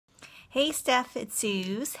Hey Steph, it's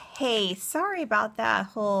Suze. Hey, sorry about that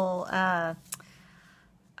whole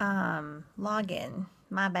login.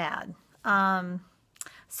 My bad.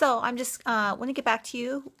 So I'm just want to get back to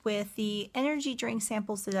you with the energy drink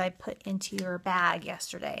samples that I put into your bag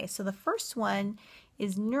yesterday. So the first one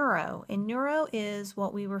is Neuro, and Neuro is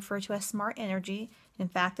what we refer to as Smart Energy. In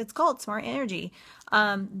fact, it's called Smart Energy.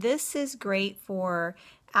 This is great for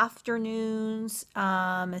afternoons,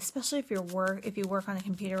 especially if you work on a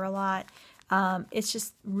computer a lot. It's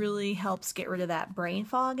just really helps get rid of that brain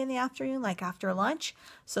fog in the afternoon, like after lunch.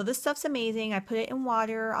 So this stuff's amazing. I put it in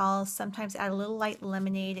water. I'll sometimes add a little light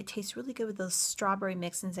lemonade. It tastes really good with those strawberry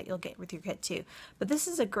mix-ins that you'll get with your kit too. But this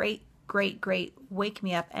is a great wake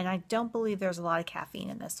me up, and I don't believe there's a lot of caffeine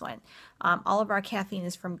in this one. All of our caffeine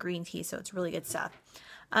is from green tea, so it's really good stuff.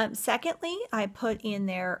 Secondly, I put in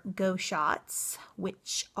there Go Shots,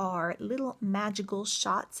 which are little magical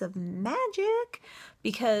shots of magic,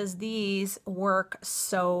 because these work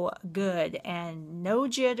so good and no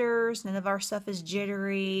jitters. None of our stuff is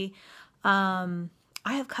jittery. I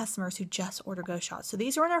have customers who just order Go Shots. So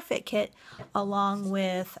these are in our Fit Kit along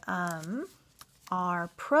with our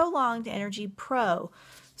Prolonged Energy Pro.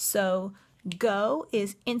 So Go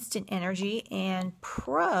is instant energy, and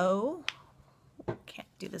Pro, can't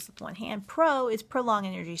do this with one hand, Pro is prolonged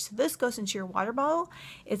energy. So this goes into your water bottle.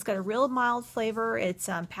 It's got a real mild flavor. It's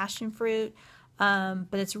passion fruit, but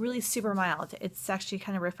it's really super mild. It's actually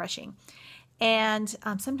kind of refreshing. And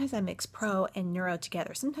sometimes I mix Pro and Neuro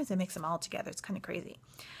together. Sometimes I mix them all together. It's kind of crazy.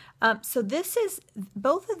 So this is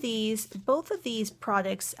both of these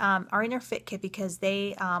products are in our Fit Kit because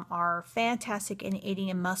they are fantastic in aiding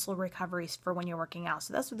in muscle recoveries for when you're working out.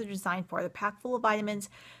 So that's what they're designed for. They're packed full of vitamins,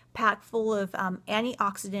 packed full of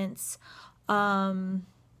antioxidants.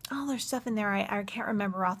 Oh, there's stuff in there I can't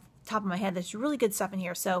remember off the top of my head. There's really good stuff in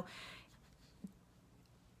here. So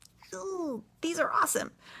ooh, these are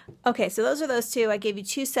awesome. Okay, so those are those two. I gave you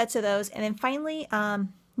 2 sets of those. And then finally,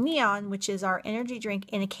 Neon, which is our energy drink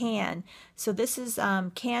in a can. So this is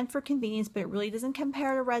canned for convenience, but it really doesn't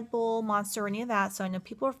compare to Red Bull, Monster, or any of that. So I know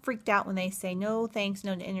people are freaked out when they say, no thanks,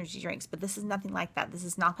 no to energy drinks, but this is nothing like that. This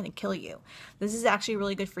is not going to kill you. This is actually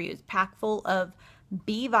really good for you. It's packed full of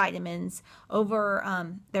B vitamins.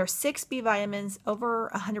 There are 6 B vitamins, over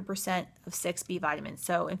 100% of 6 B vitamins.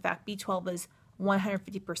 So in fact, B12 is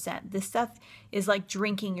 150%. This stuff is like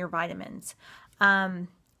drinking your vitamins.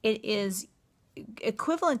 It is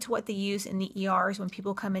equivalent to what they use in the ERs when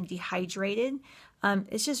people come in dehydrated.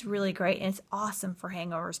 It's just really great, and it's awesome for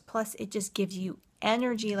hangovers. Plus, it just gives you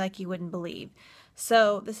energy like you wouldn't believe.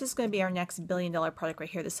 So this is going to be our next billion-dollar product right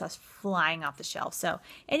here. This stuff's flying off the shelf. So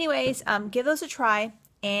anyways, give those a try,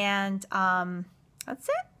 and that's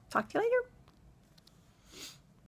it. Talk to you later.